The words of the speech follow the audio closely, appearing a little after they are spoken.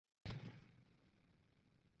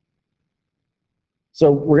So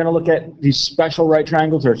we're going to look at these special right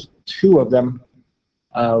triangles. There's two of them.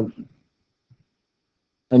 And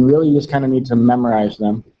really you just kind of need to memorize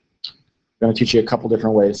them. I'm going to teach you a couple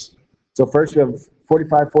different ways. So first we have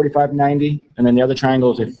 45, 45, 90, and then the other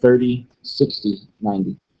triangle is a 30, 60,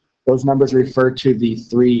 90. Those numbers refer to the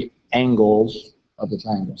three angles of the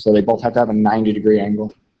triangle. So they both have to have a 90-degree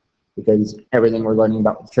angle, because everything we're learning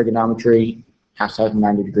about with trigonometry has to have a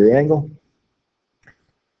 90-degree angle.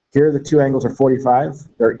 Here the two angles are 45.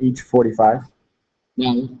 They're each 45.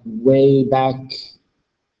 Now, way back,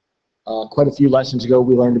 quite a few lessons ago,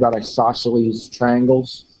 we learned about isosceles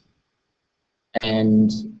triangles.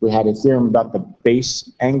 And we had a theorem about the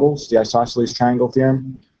base angles. The isosceles triangle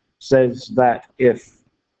theorem says that if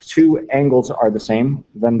two angles are the same,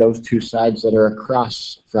 then those two sides that are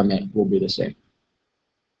across from it will be the same.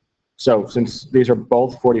 So since these are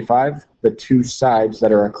both 45, the two sides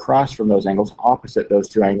that are across from those angles, opposite those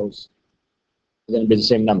two angles, are going to be the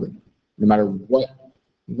same number. No matter what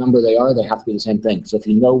number they are, they have to be the same thing. So if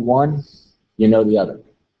you know one, you know the other.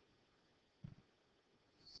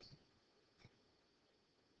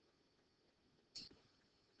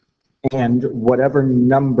 And whatever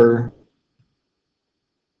number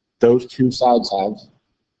those two sides have,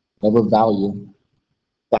 whatever value,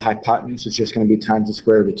 the hypotenuse is just going to be times the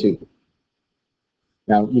square root of 2.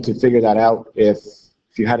 Now, you could figure that out if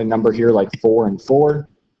you had a number here like 4 and 4,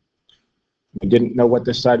 you didn't know what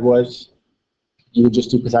this side was, you would just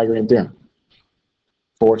do Pythagorean theorem.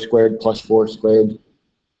 4 squared plus 4 squared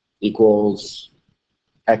equals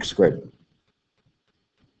x squared.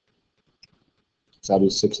 So that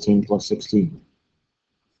is 16 plus 16.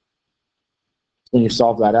 When you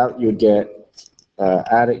solve that out, you would get,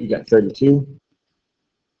 add it, you get 32.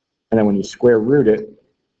 And then when you square root it,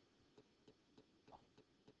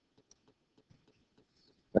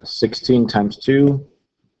 that's 16 times 2,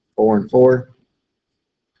 4 and 4.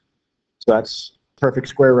 So that's perfect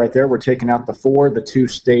square right there. We're taking out the 4. The 2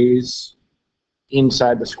 stays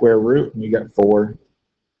inside the square root, and you get 4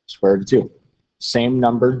 square root of 2. Same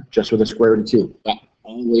number, just with a square root of 2. That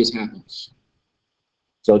always happens.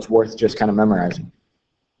 So it's worth just kind of memorizing.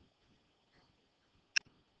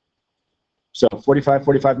 So 45,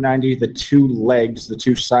 45, 90, the two legs, the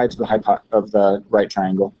two sides of the right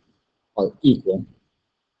triangle are equal.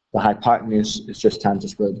 The hypotenuse is just times the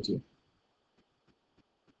square root of 2.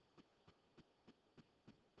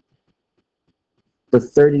 For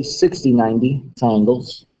 30, 60, 90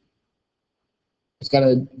 triangles, it's got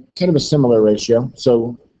a kind of a similar ratio.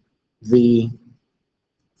 So the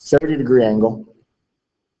 30-degree angle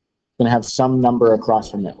is going to have some number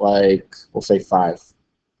across from it, like we'll say 5.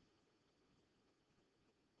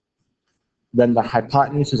 Then the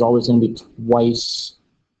hypotenuse is always going to be twice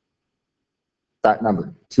that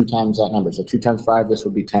number, 2 times that number. So 2 times 5, this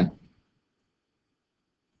would be 10.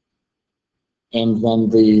 And then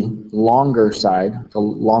the longer side, the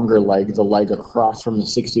longer leg, the leg across from the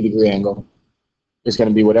 60-degree angle, is going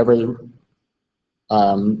to be whatever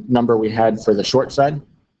number we had for the short side,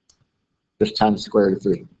 just times the square root of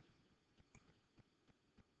 3.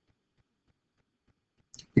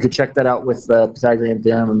 You could check that out with the Pythagorean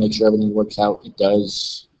theorem and make sure everything works out. It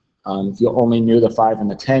does. If you only knew the 5 and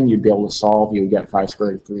the 10, you'd be able to solve. You would get 5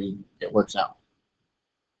 square root of 3. It works out.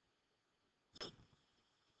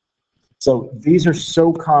 So these are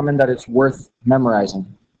so common that it's worth memorizing.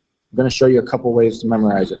 I'm going to show you a couple ways to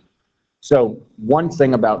memorize it. So one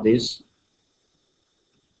thing about these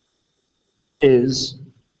is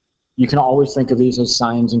you can always think of these as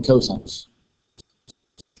sines and cosines.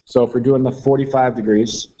 So if we're doing the 45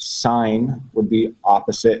 degrees, sine would be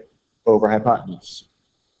opposite over hypotenuse.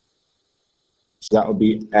 So that would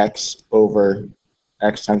be x over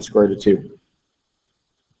x times square root of 2.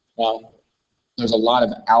 Now, there's a lot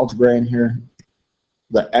of algebra in here.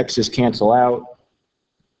 The x's cancel out.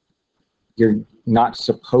 You're not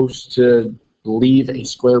supposed to leave a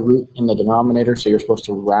square root in the denominator, so you're supposed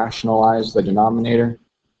to rationalize the denominator.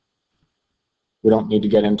 We don't need to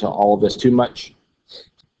get into all of this too much.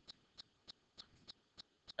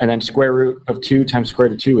 And then square root of 2 times square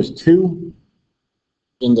root of 2 is 2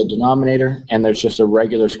 in the denominator, and there's just a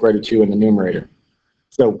regular square root of 2 in the numerator.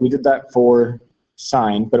 So we did that for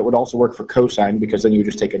sine, but it would also work for cosine, because then you would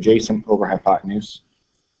just take adjacent over hypotenuse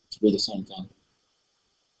to be the same thing.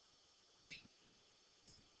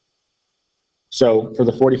 So for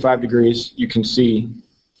the 45 degrees, you can see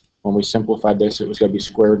when we simplified this, it was going to be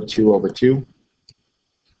square root of 2 over 2.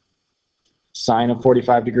 Sine of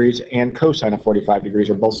 45 degrees and cosine of 45 degrees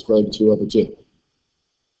are both square root of 2 over 2.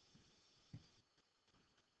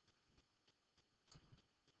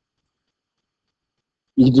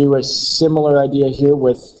 You can do a similar idea here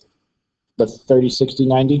with the 30, 60,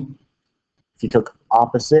 90. If you took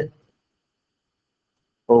opposite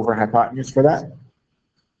over hypotenuse for that,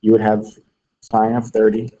 you would have sine of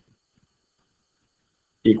 30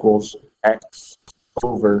 equals x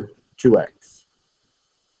over 2x.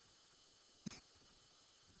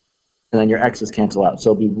 And then your x's cancel out,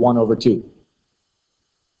 so it'll be 1 over 2.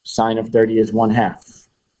 Sine of 30 is 1/2.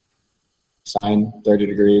 Sine 30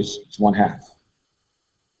 degrees is 1/2.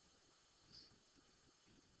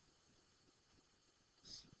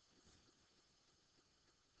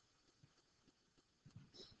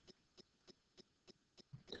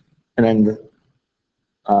 And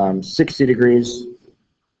then 60 degrees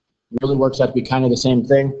really works out to be kind of the same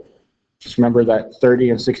thing. Just remember that 30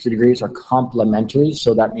 and 60 degrees are complementary,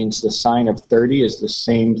 so that means the sine of 30 is the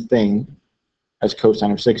same thing as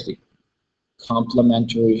cosine of 60.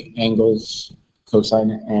 Complementary angles,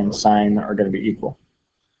 cosine and sine, are going to be equal.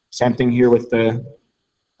 Same thing here with the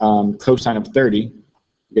cosine of 30.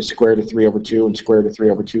 You get square root of 3 over 2 and square root of 3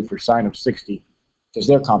 over 2 for sine of 60, because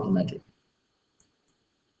they're complementary.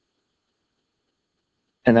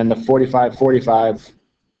 And then the 45, 45,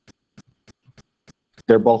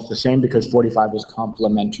 they're both the same because 45 is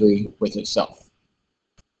complementary with itself.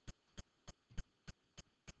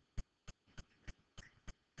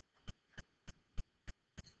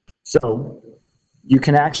 So you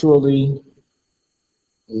can actually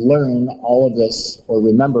learn all of this or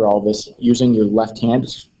remember all of this using your left hand.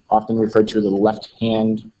 It's often referred to as the left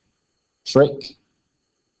hand trick.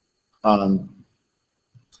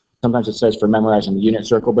 Sometimes it says for memorizing the unit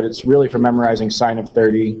circle, but it's really for memorizing sine of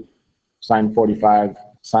 30, sine 45,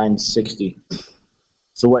 sine 60.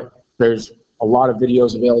 So there's a lot of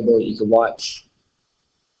videos available that you can watch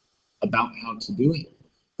about how to do it.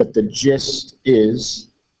 But the gist is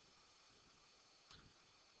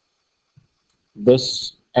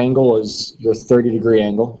this angle is your 30-degree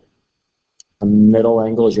angle. The middle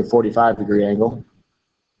angle is your 45-degree angle.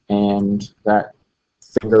 And that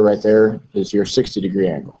finger right there is your 60-degree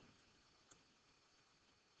angle.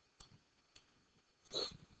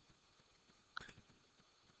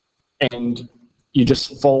 And you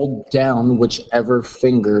just fold down whichever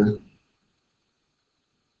finger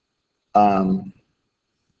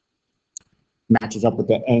matches up with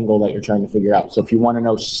the angle that you're trying to figure out. So if you want to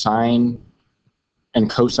know sine and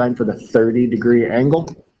cosine for the 30-degree angle,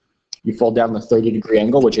 you fold down the 30-degree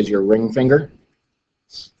angle, which is your ring finger.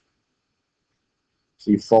 So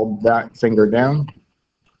you fold that finger down,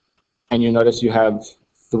 and you notice you have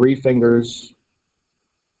 3 fingers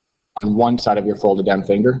on one side of your folded down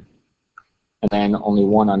finger, and then only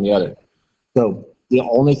 1 on the other. So the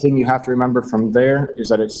only thing you have to remember from there is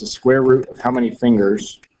that it's the square root of how many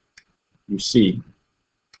fingers you see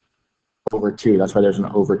over 2. That's why there's an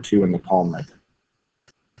over 2 in the palm right there.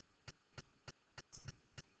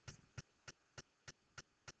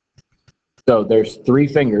 So there's 3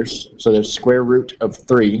 fingers, so there's square root of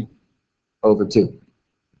 3 over 2.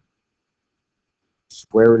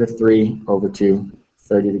 Square root of 3 over 2,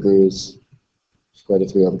 30 degrees, square root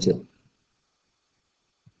of 3 over 2.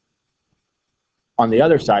 On the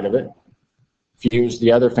other side of it, if you use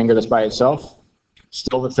the other finger that's by itself,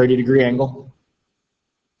 still the 30-degree angle.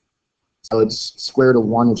 So it's square root of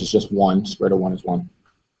 1, which is just 1. Square root of 1 is 1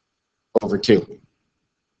 over 2.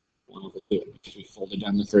 1 over 2, because we folded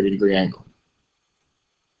down the 30-degree angle.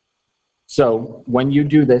 So when you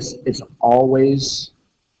do this, it's always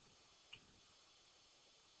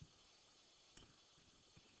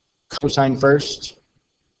cosine first,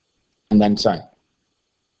 and then sine.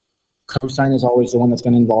 Cosine is always the one that's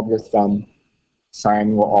going to involve your thumb.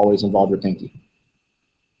 Sine will always involve your pinky.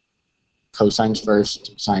 Cosine's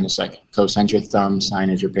first, sine is second. Cosine's your thumb, sine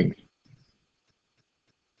is your pinky.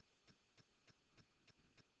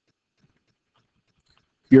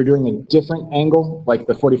 If you're doing a different angle, like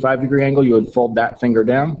the 45-degree angle, you would fold that finger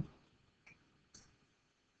down.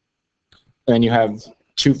 And then you have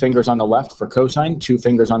 2 fingers on the left for cosine, 2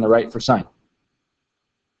 fingers on the right for sine.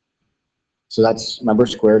 So that's, remember,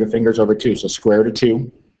 square root of fingers over 2. So square root of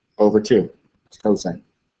 2 over 2. It's cosine.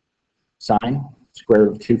 Sine, square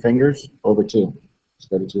root of 2 fingers over 2.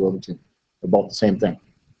 Square root of 2 over 2. They're both the same thing.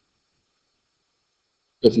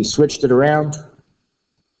 If you switched it around,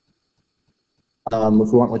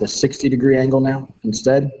 if we went with a 60-degree angle now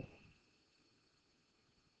instead,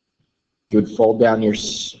 you would fold down your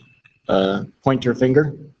pointer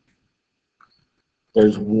finger.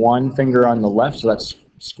 There's 1 finger on the left, so that's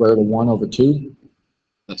square root of 1 over 2.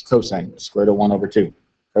 That's cosine, square root of 1 over 2.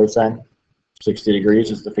 Cosine, 60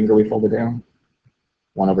 degrees is the finger we folded down,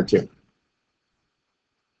 1 over 2.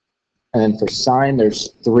 And then for sine, there's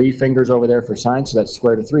 3 fingers over there for sine, so that's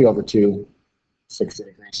square root of 3 over 2. 60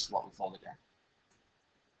 degrees is what we folded down.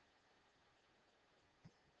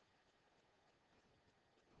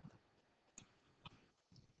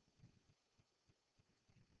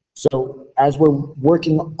 So as we're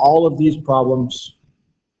working all of these problems,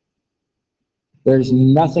 there's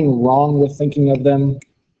nothing wrong with thinking of them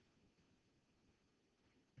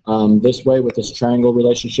this way with this triangle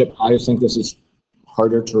relationship. I just think this is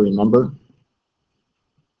harder to remember.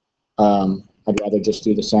 I'd rather just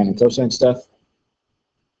do the sine and cosine stuff.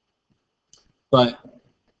 But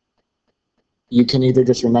you can either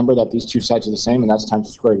just remember that these two sides are the same, and that's times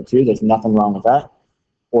the square root of 2. There's nothing wrong with that.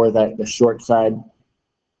 Or that the short side,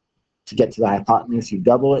 to get to the hypotenuse, you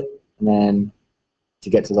double it, and then to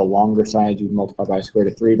get to the longer side, you multiply by square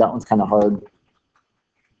root of 3. That one's kind of hard.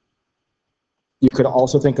 You could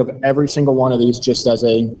also think of every single one of these just as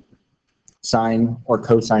a sine or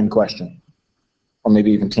cosine question, or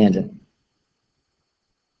maybe even tangent.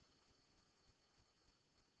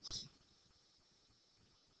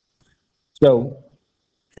 So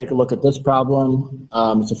take a look at this problem.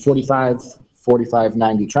 It's a 45, 45,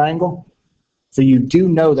 90 triangle. So you do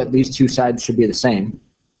know that these two sides should be the same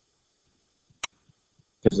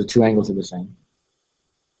because the two angles are the same.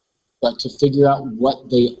 But to figure out what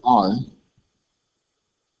they are,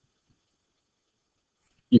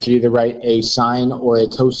 you could either write a sine or a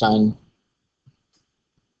cosine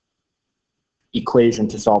equation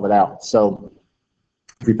to solve it out. So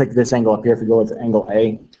if we pick this angle up here, if we go with angle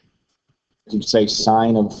A, you'd say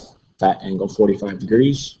sine of that angle, 45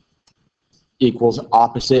 degrees, equals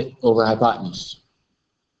opposite over hypotenuse.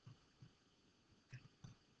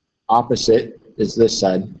 Opposite is this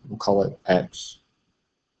side, we'll call it x,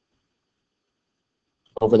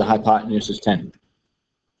 over the hypotenuse is 10.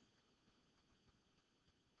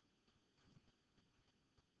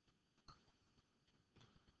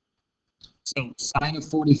 So sine of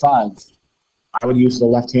 45, I would use the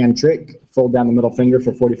left-hand trick, fold down the middle finger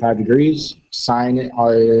for 45 degrees. Sine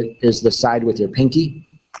is the side with your pinky.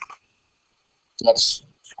 So that's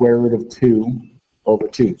square root of 2 over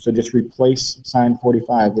 2. So just replace sine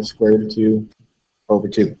 45 with square root of 2 over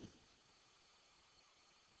 2.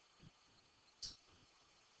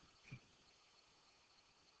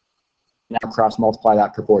 Now cross multiply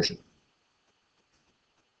that proportion.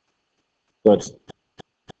 So it's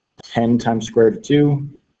 10 times square root of 2,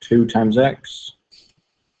 2 times x,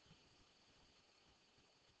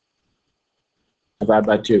 divide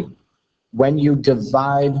by 2. When you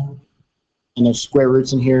divide, and there's square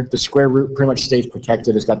roots in here, the square root pretty much stays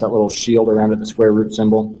protected. It's got that little shield around it, the square root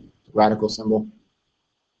symbol, radical symbol.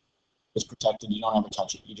 It's protected. You don't ever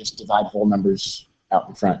touch it. You just divide whole numbers out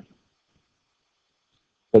in front.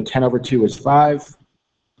 So 10 over 2 is 5,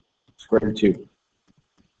 square root of 2.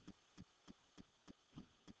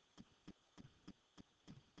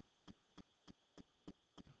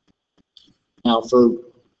 Now, for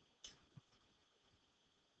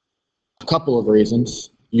a couple of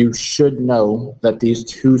reasons, you should know that these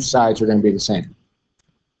two sides are going to be the same.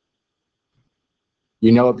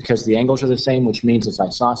 You know it because the angles are the same, which means it's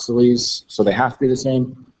isosceles, so they have to be the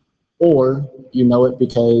same. Or you know it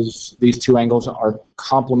because these two angles are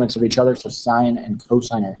complements of each other, so sine and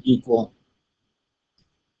cosine are equal.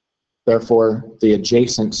 Therefore, the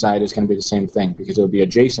adjacent side is going to be the same thing because it would be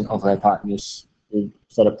adjacent over hypotenuse. We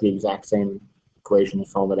set up the exact same equation to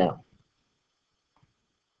solve it out.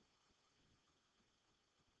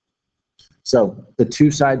 So the two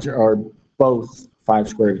sides are both 5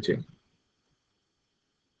 square root of 2.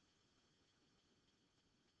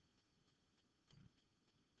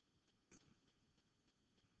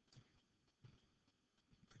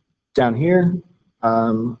 Down here,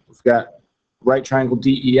 we've got right triangle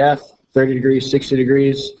DEF, 30 degrees, 60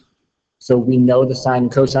 degrees. So we know the sine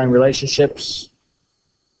and cosine relationships.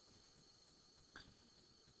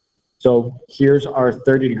 So here's our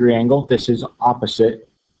 30-degree angle. This is opposite.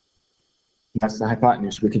 That's the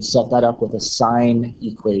hypotenuse. We could set that up with a sine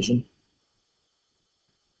equation.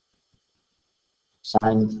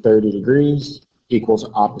 Sine 30 degrees equals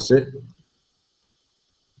opposite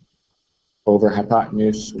over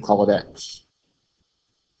hypotenuse. We'll call it x.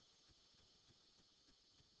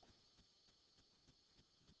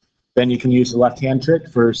 Then you can use the left-hand trick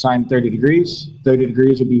for sine 30 degrees. 30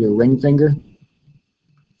 degrees would be your ring finger.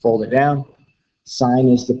 Fold it down. Sine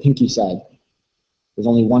is the pinky side. There's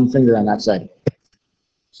only one finger on that side.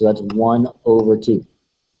 So that's 1 over 2.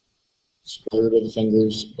 Square root of the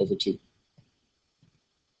fingers over 2.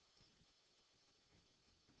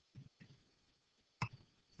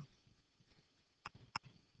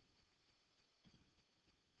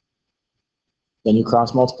 Then you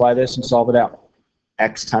cross multiply this and solve it out.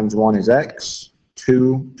 X times 1 is x.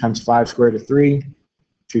 2 times 5 square root of 3.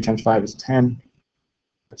 2 times 5 is 10.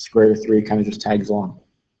 The square root of 3 kind of just tags along.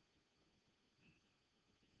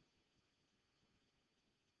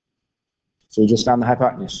 So we just found the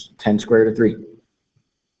hypotenuse, 10 square root of 3.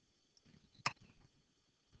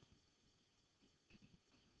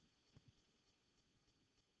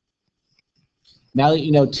 Now that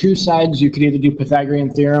you know two sides, you could either do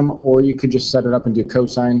Pythagorean theorem, or you could just set it up and do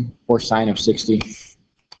cosine or sine of 60.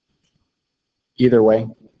 Either way,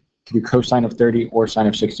 you can do cosine of 30 or sine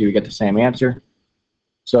of 60 to get the same answer.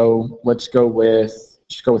 So let's go with,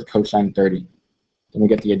 just go with cosine 30. Then we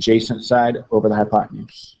get the adjacent side over the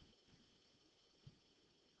hypotenuse.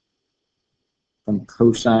 From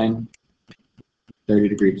cosine 30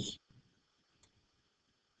 degrees.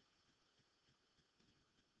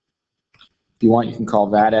 If you want, you can call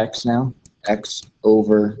that x now. X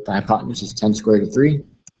over the hypotenuse is 10 square root of 3.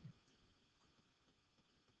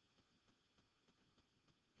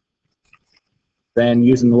 Then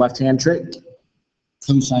using the left-hand trick,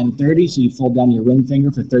 cosine 30, so you fold down your ring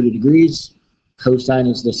finger for 30 degrees. Cosine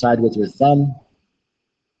is the side with your thumb.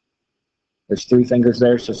 There's 3 fingers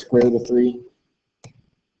there, so square root of 3,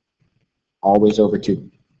 always over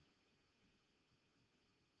 2.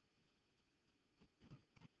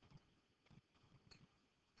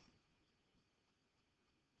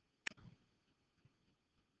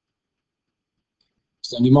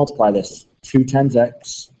 So then you multiply this, 2 times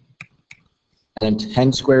x, and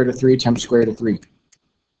 10 square root of 3 times square root of 3.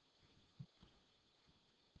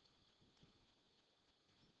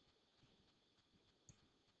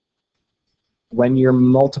 When you're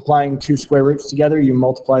multiplying 2 square roots together, you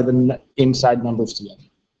multiply the inside numbers together.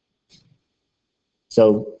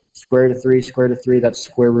 So square root of 3, that's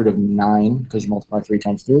square root of 9, because you multiply 3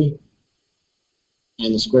 times 3.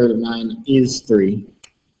 And the square root of 9 is 3.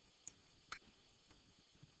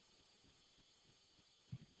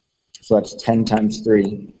 So that's 10 times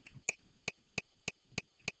 3,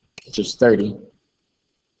 which is 30.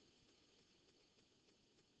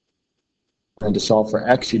 And to solve for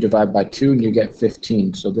x, you divide by 2 and you get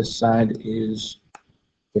 15. So this side is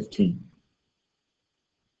 15.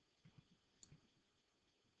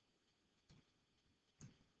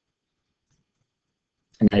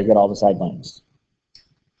 And now you've got all the side lengths.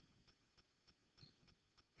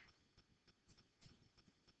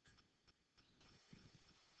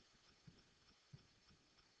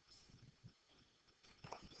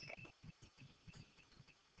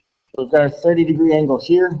 So we've got our 30-degree angle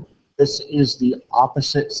here. This is the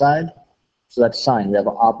opposite side. So that's sine. We have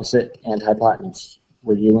an opposite and hypotenuse.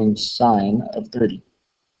 We're doing sine of 30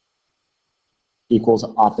 equals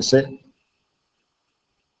opposite.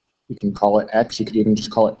 You can call it x. You could even just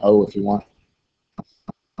call it O if you want.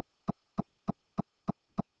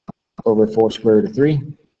 Over 4 square root of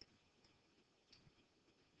 3.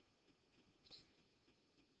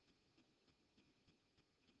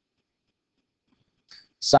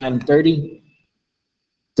 Sine 30.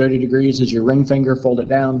 30 degrees is your ring finger. Fold it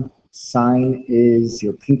down. Sine is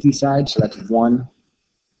your pinky side. So that's 1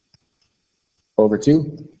 over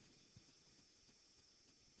 2.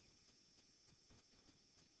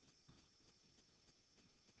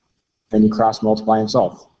 Then you cross multiply and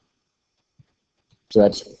solve. So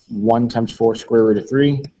that's 1 times 4 square root of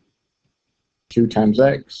 3, 2 times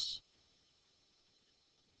x.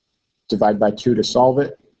 Divide by 2 to solve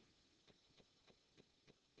it.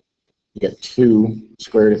 You get 2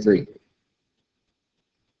 square root of 3.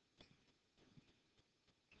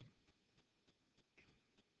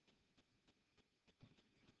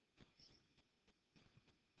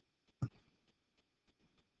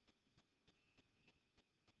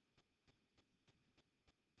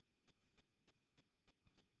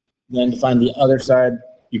 Then to find the other side,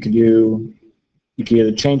 you can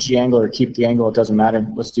either change the angle or keep the angle. It doesn't matter.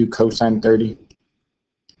 Let's do cosine 30.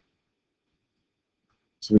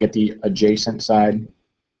 So we get the adjacent side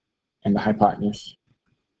and the hypotenuse.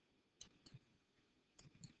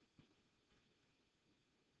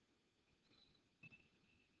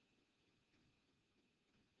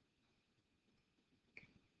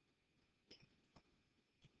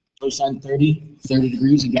 Cosine 30, 30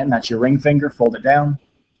 degrees. Again, that's your ring finger. Fold it down.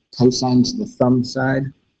 Cosine's the thumb side.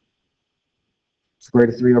 Square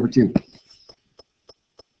root of 3 over 2.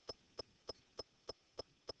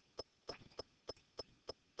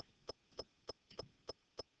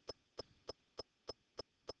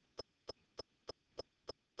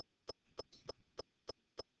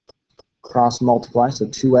 Cross multiply, so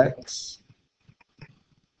 2x.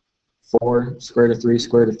 4 square root of 3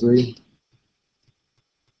 square root of 3.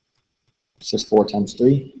 It's just 4 times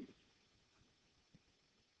 3.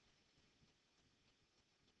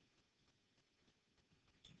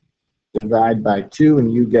 divide by 2,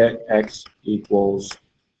 and you get x equals,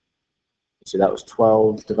 so that was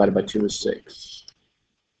 12, divided by 2 is 6.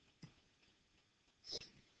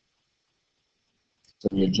 So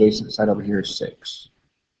the adjacent side over here is 6.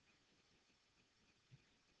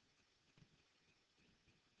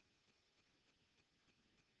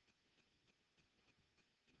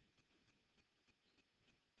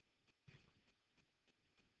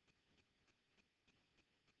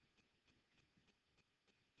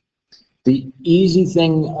 The easy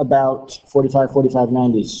thing about 45, 45,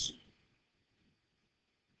 90s,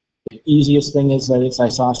 the easiest thing is that it's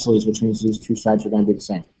isosceles, which means these two sides are going to be the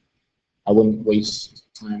same. I wouldn't waste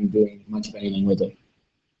time doing much of anything with it.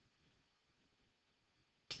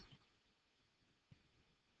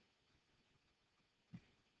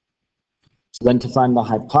 So then to find the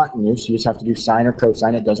hypotenuse, you just have to do sine or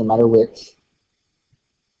cosine, it doesn't matter which.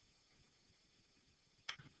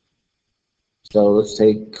 So let's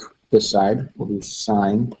take this side, we'll do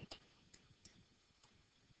sine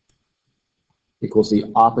equals the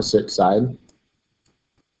opposite side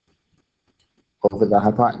over the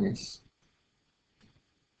hypotenuse.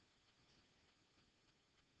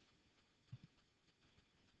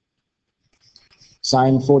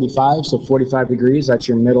 Sine 45, so 45 degrees, that's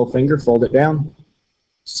your middle finger, fold it down.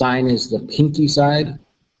 Sine is the pinky side,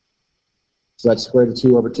 so that's square root of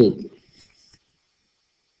 2 over 2.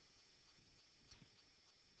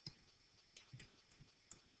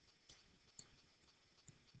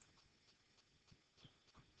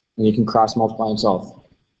 And you can cross multiply and solve.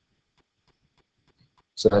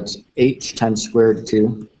 So that's h times square root of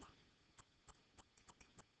 2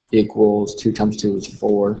 equals 2 times 2 is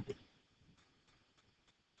 4.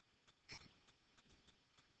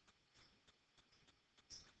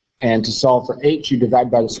 And to solve for h, you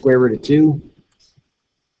divide by the square root of 2.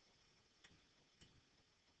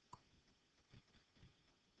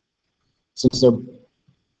 Since they're,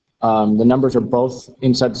 the numbers are both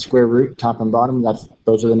inside the square root, top and bottom,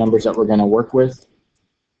 those are the numbers that we're going to work with.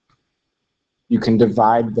 You can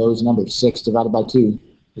divide those numbers. 6 divided by 2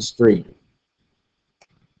 is 3.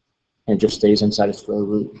 And it just stays inside a square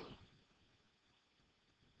root.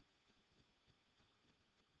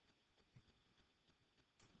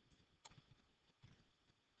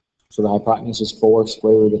 So the hypotenuse is 4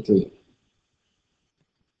 square root of 3.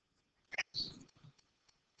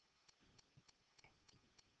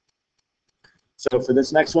 So for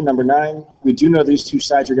this next one, number 9, we do know these two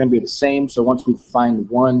sides are going to be the same. So once we find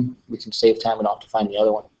one, we can save time and not have to find the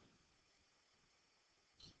other one.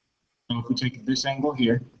 So if we take this angle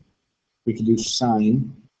here, we can do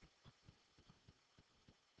sine.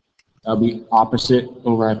 That'll be opposite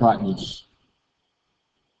over hypotenuse.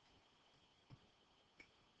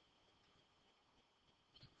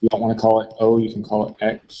 If you don't want to call it O, you can call it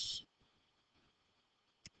X.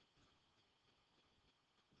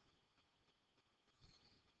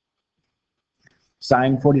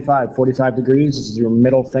 Sine 45, 45 degrees is your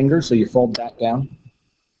middle finger, so you fold that down.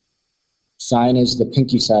 Sine is the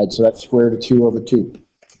pinky side, so that's square root of 2 over 2.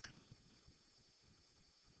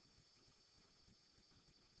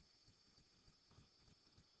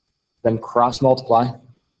 Then cross multiply.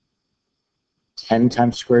 10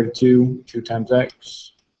 times square root of 2, 2 times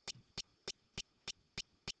x.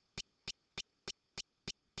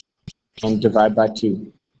 And divide by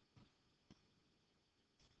 2.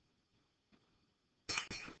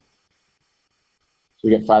 So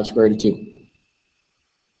we get 5 square root of 2.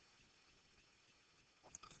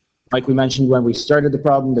 Like we mentioned when we started the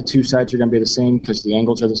problem, the two sides are going to be the same because the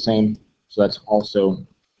angles are the same. So that's also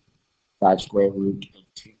 5 square root of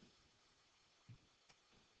 2.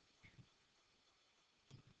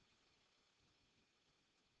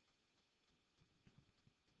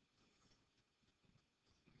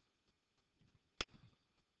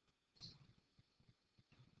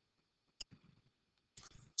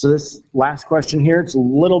 So this last question here, it's a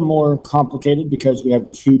little more complicated because we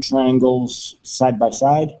have two triangles side by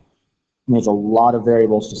side, and there's a lot of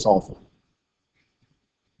variables to solve for.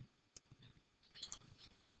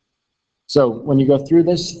 So when you go through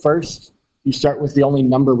this, first, you start with the only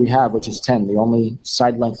number we have, which is 10, the only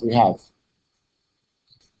side length we have.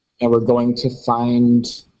 And we're going to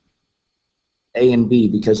find A and B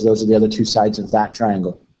because those are the other two sides of that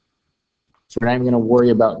triangle. So we're not even going to worry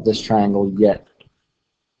about this triangle yet.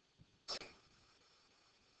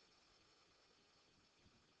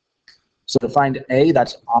 So to find A,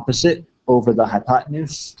 that's opposite over the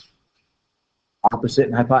hypotenuse. Opposite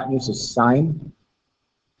and hypotenuse is sine.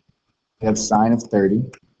 We have sine of 30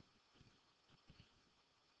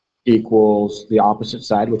 equals the opposite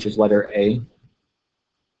side, which is letter A,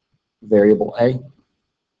 variable A.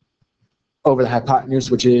 over the hypotenuse,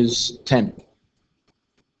 which is 10.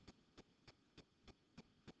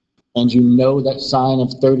 And you know that sine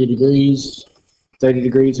of 30 degrees. 30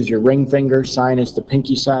 degrees is your ring finger, sine is the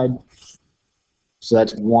pinky side. So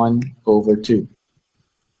that's 1 over 2.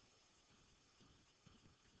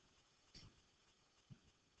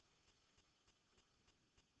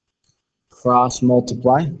 Cross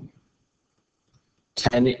multiply.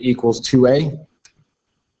 10 equals 2a.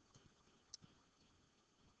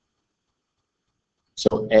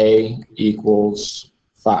 So a equals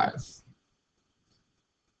 5.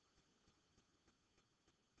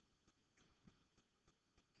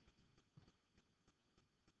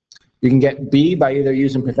 You can get b by either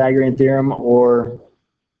using Pythagorean theorem or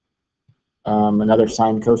another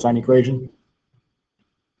sine cosine equation.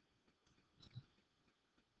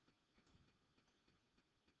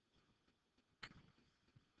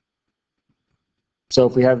 So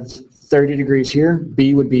if we have 30 degrees here,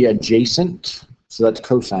 b would be adjacent, so that's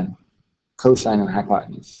cosine. Cosine and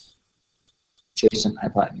hypotenuse. Adjacent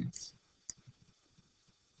hypotenuse.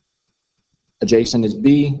 Adjacent is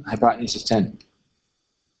b, hypotenuse is 10.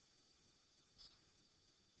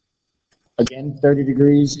 Again, 30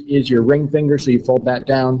 degrees is your ring finger, so you fold that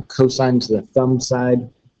down. Cosine to the thumb side.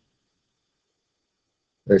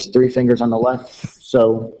 There's 3 fingers on the left,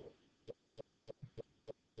 so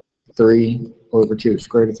 3 over 2,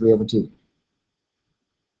 square root of 3 over 2,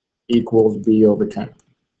 equals b over 10.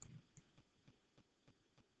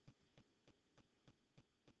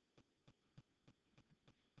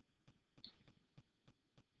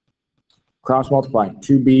 Cross multiply,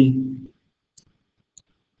 2b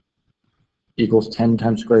equals 10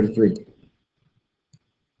 times square root of 3.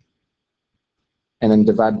 And then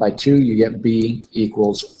divide by 2, you get b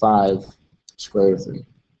equals 5 square root of 3.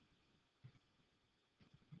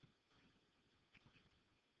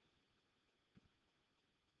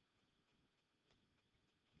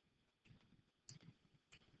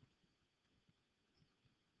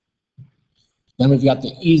 Then we've got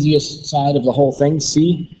the easiest side of the whole thing,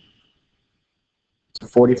 c.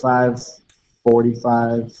 45,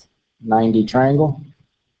 45, 90 triangle.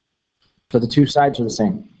 So the two sides are the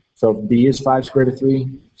same. So if b is 5 square root of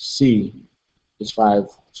 3, c is 5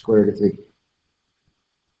 square root of 3.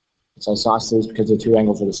 It's isosceles because the two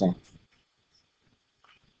angles are the same.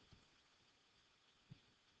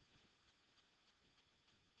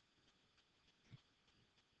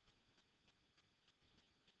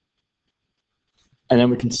 And then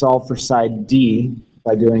we can solve for side D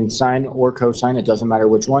by doing sine or cosine. It doesn't matter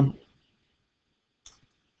which one.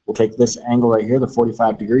 We'll take this angle right here, the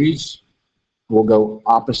 45 degrees. We'll go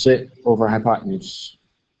opposite over hypotenuse.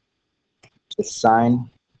 So sine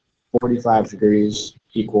 45 degrees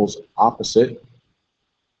equals opposite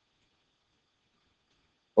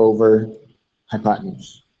over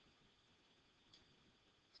hypotenuse.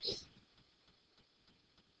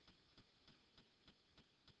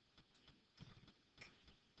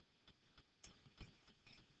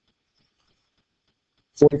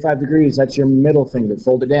 "45 degrees, that's your middle finger.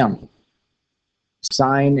 Fold it down.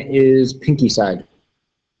 Sine is pinky side.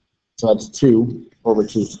 So that's 2 over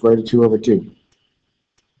 2, square root of 2 over 2.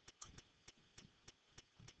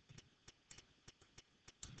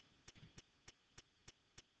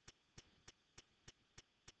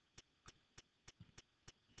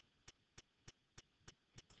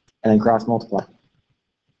 And then cross multiply.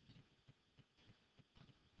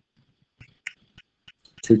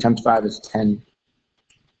 2 times 5 is 10.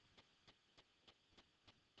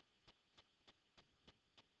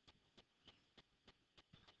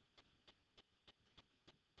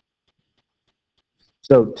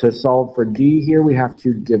 So to solve for D here, we have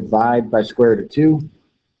to divide by square root of 2.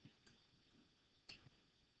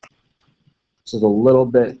 This is a little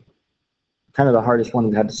bit, kind of the hardest one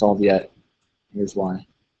we've had to solve yet. Here's why.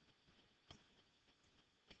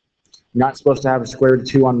 You're not supposed to have a square root of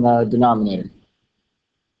 2 on the denominator.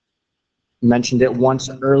 Mentioned it once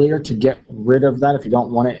earlier. To get rid of that, if you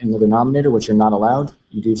don't want it in the denominator, which you're not allowed,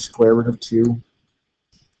 you do square root of 2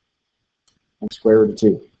 and square root of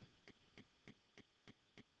 2.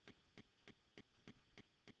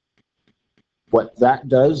 What that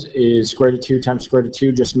does is square root of 2 times square root of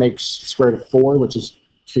 2 just makes square root of 4, which is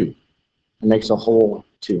 2. It makes a whole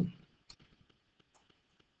 2.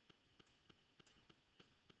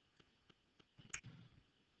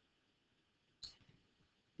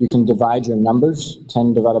 You can divide your numbers.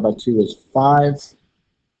 10 divided by 2 is 5.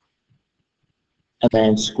 And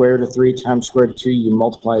then square root of 3 times square root of 2, you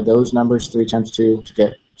multiply those numbers, 3 times 2, to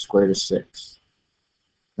get square root of 6.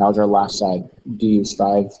 That was our last side. D is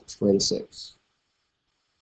 5 square root of 6.